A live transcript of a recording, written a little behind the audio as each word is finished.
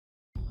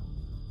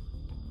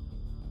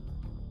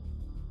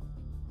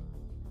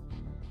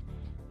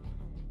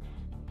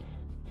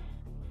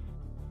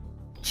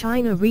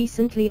China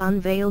recently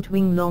unveiled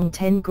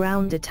Loong-10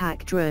 ground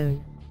attack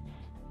drone.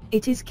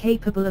 It is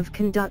capable of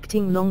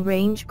conducting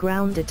long-range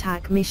ground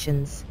attack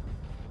missions.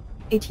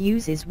 It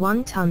uses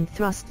 1-ton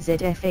thrust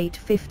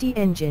ZF850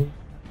 engine.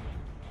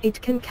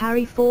 It can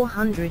carry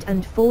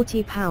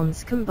 440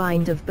 pounds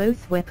combined of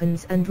both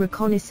weapons and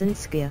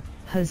reconnaissance gear,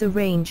 has a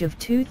range of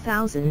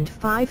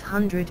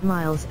 2,500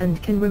 miles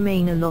and can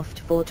remain aloft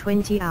for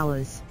 20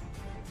 hours.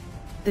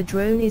 The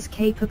drone is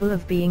capable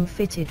of being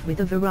fitted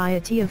with a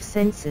variety of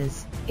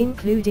sensors,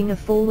 including a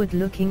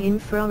forward-looking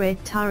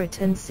infrared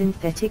turret and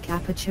synthetic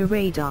aperture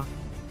radar.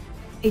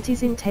 It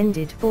is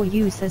intended for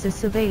use as a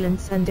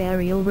surveillance and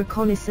aerial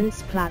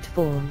reconnaissance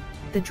platform.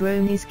 The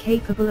drone is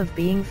capable of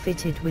being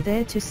fitted with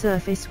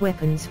air-to-surface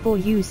weapons for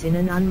use in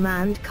an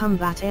unmanned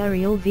combat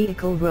aerial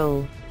vehicle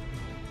role.